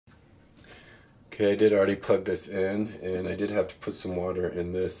Okay, I did already plug this in, and I did have to put some water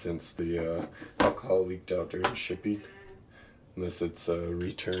in this since the alcohol leaked out during shipping. Unless it's a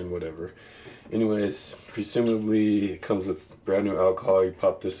return, whatever. Anyways, presumably it comes with brand new alcohol. You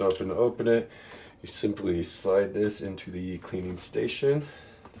pop this open to open it. You simply slide this into the cleaning station.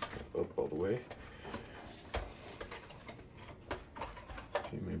 Up all the way.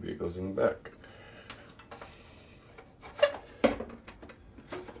 Okay, maybe it goes in the back.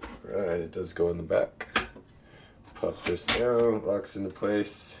 Right, it does go in the back. Pop this down, locks into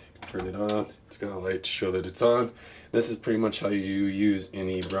place, turn it on. It's got a light to show that it's on. This is pretty much how you use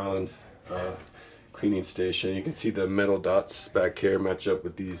any Braun cleaning station. You can see the metal dots back here match up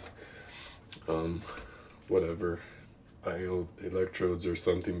with these whatever IO electrodes or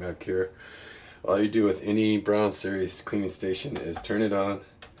something back here. All you do with any Braun Series cleaning station is turn it on,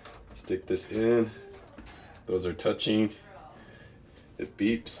 stick this in, those are touching, it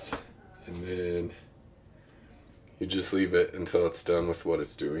beeps, and then you just leave it until it's done with what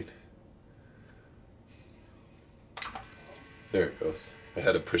it's doing. There it goes. I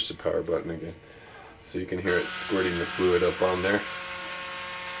had to push the power button again. So you can hear it squirting the fluid up on there.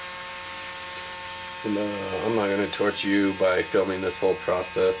 And I'm not going to torture you by filming this whole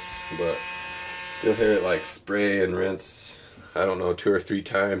process, but you'll hear it like spray and rinse, I don't know, 2 or 3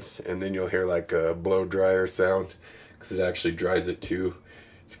 times, and then you'll hear like a blow dryer sound, because it actually dries it too.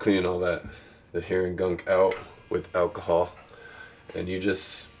 It's cleaning all that, the hair and gunk out with alcohol. And you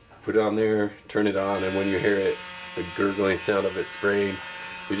just put it on there, turn it on, and when you hear it, the gurgling sound of it spraying,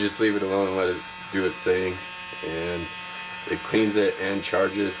 you just leave it alone and let it do its thing, and it cleans it and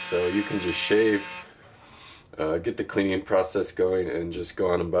charges, so you can just shave, get the cleaning process going, and just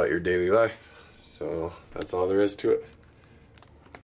go on about your daily life. So that's all there is to it.